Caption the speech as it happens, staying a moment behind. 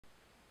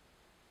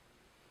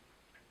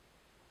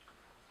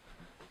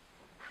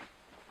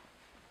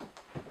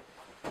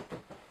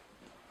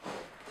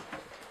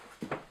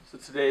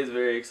today is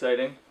very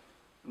exciting.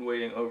 Been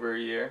waiting over a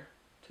year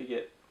to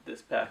get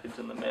this package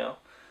in the mail.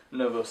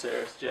 Novo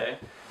Serus J.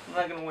 I'm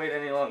not going to wait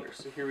any longer,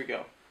 so here we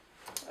go.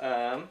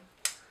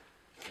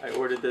 I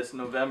ordered this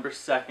November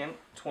 2nd,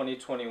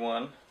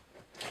 2021.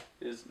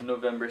 It is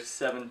November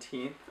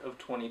 17th of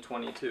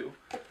 2022.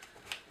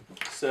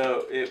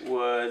 So it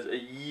was a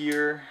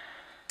year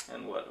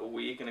and a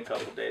week and a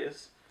couple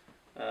days.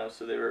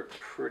 So they were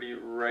pretty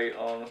right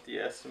on with the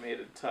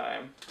estimated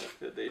time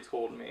that they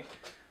told me.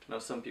 I know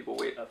some people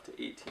wait up to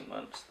 18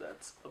 months.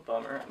 That's a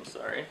bummer. I'm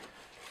sorry.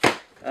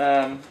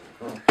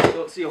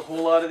 Don't see a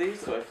whole lot of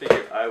these, so I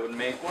figured I would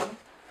make one.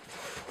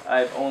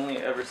 I've only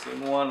ever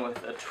seen one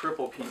with a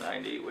triple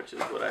P90, which is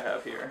what I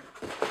have here.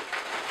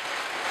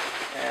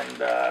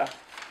 And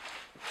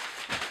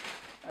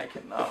I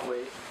cannot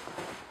wait.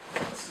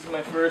 This is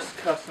my first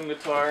custom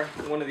guitar,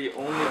 one of the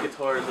only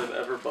guitars I've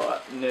ever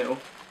bought new.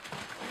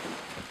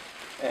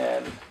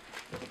 And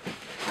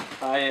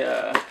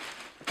I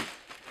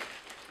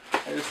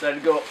decided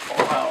to go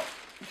all out.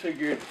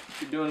 Figured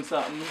if you're doing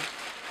something,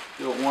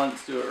 do it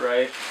once, do it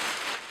right.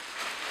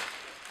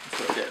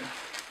 So I did.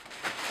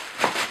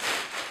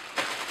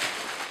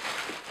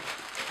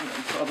 And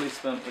I probably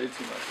spent way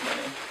too much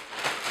money.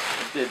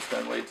 I did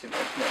spend way too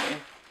much money.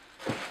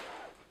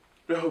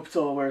 But I hope it's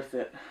all worth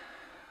it.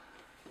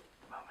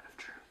 Moment of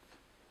truth.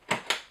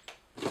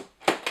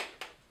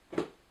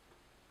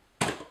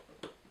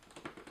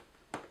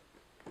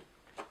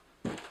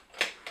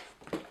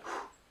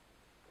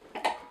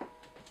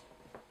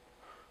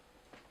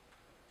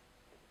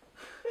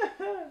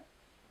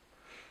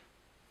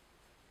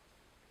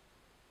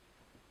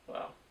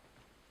 Wow.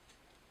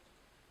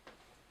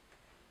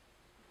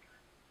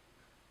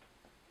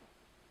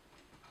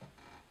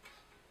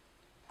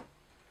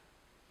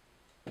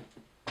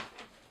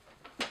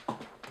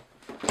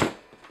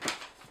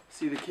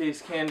 See the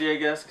case candy, I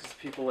guess, because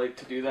people like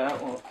to do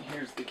that. Well,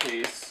 here's the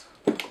case.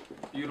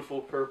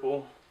 Beautiful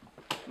purple.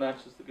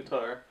 Matches the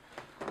guitar.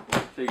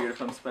 Figured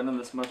if I'm spending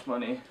this much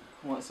money,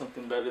 I want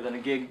something better than a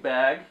gig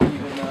bag,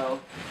 even though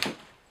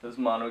those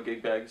mono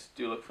gig bags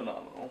do look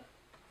phenomenal.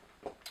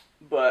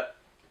 But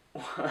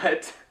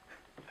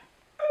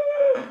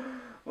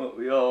what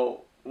we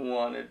all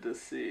wanted to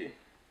see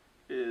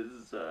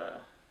is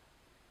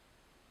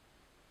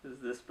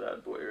this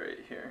bad boy right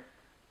here.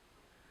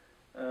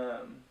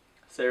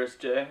 Serus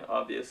J,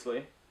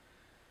 obviously.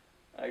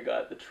 I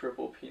got the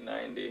triple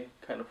P90,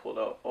 kind of pulled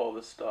out all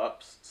the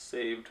stops,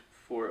 saved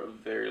for a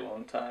very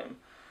long time.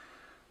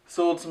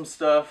 Sold some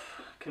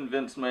stuff,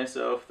 convinced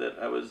myself that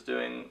I was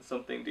doing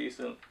something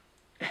decent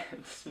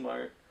and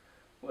smart,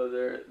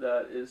 whether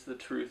that is the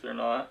truth or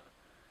not.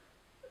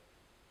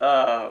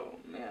 Oh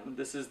man,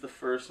 this is the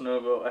first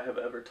Novo I have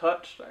ever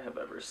touched, I have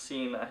ever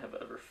seen, I have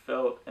ever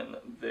felt, and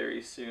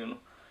very soon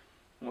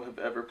will have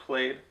ever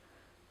played.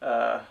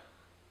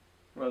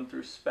 Run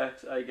through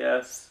specs, I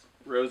guess.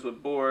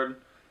 Rosewood board,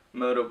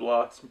 MOTO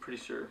blocks. I'm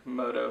pretty sure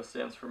MOTO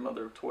stands for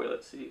mother of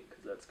toilet seat,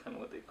 because that's kind of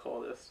what they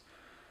call this.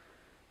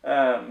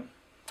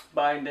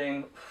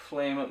 Binding,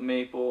 flame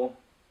maple,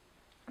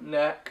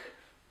 neck,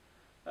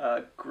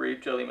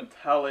 grape jelly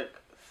metallic,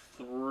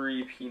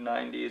 3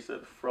 P90s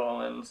of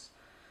Frauleins,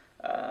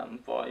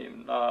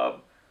 volume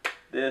knob.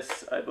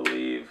 This, I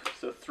believe,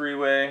 so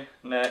 3-way,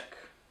 neck,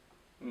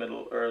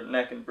 middle, or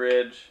neck and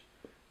bridge,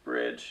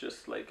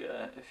 just like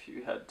if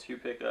you had 2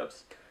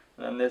 pickups.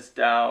 And then this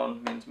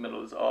down means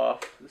middle is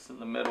off. This in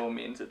the middle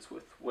means it's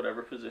with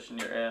whatever position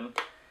you're in.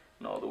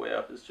 And all the way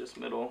up is just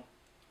middle.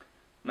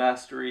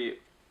 Mastery,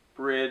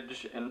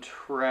 bridge, and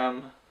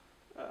trem.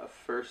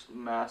 First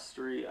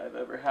mastery I've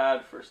ever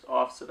had. First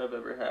offset I've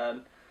ever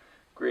had.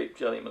 Grape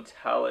jelly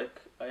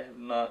metallic. I have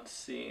not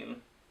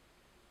seen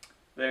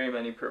very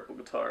many purple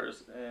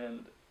guitars,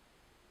 and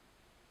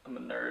I'm a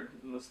nerd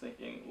and was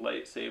thinking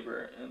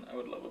lightsaber, and I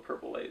would love a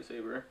purple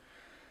lightsaber.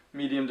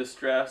 Medium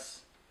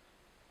distress,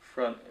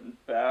 front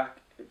and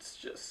back. It's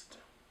just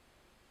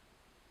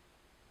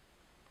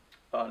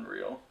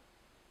unreal.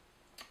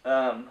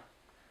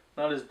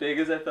 Not as big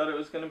as I thought it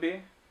was going to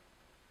be.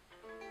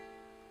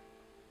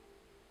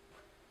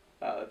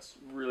 It's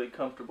really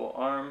comfortable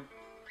arm.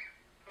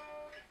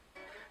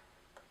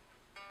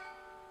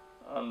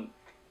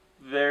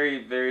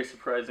 Very, very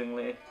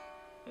surprisingly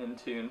in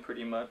tune,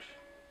 pretty much.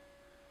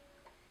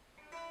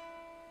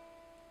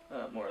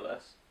 More or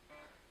less.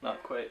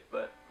 Not quite,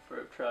 but for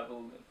I've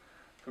traveled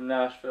from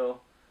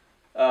Nashville.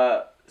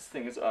 This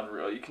thing is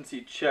unreal. You can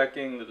see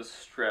checking, the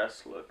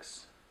distress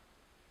looks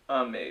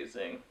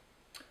amazing.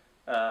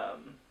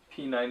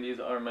 P90s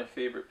are my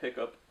favorite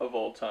pickup of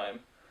all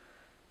time.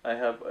 I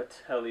have a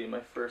telly, my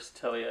first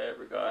telly I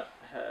ever got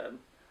had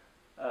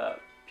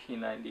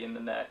P90 in the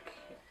neck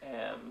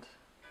and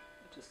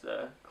just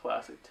a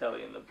classic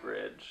telly in the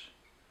bridge.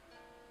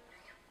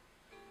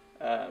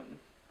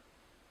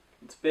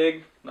 It's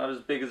big, not as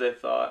big as I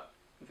thought,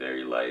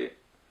 very light,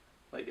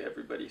 like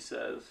everybody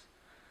says.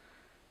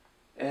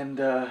 And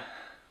let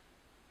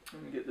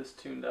me get this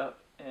tuned up,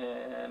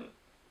 and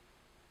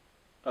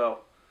oh,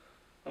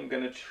 I'm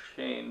gonna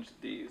change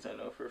these. I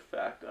know for a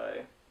fact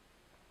I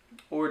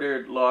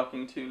ordered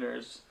locking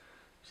tuners.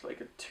 There's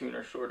like a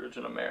tuner shortage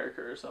in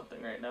America or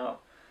something right now,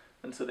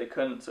 and so they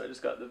couldn't, so I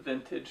just got the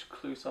vintage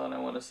Cluson, I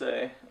want to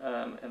say,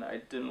 and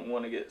I didn't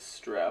want to get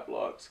strap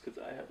locks because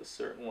I have a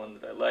certain one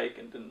that I like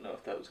and didn't know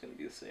if that was going to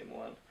be the same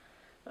one,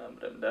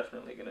 but I'm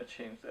definitely going to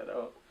change that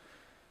out.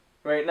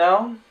 Right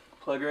now,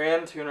 plug her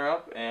in, tune her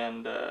up,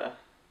 and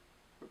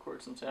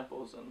record some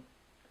samples, and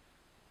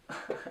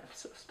I'm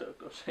so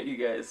stoked. I'll show you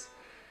guys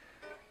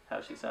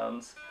how she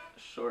sounds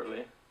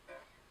shortly.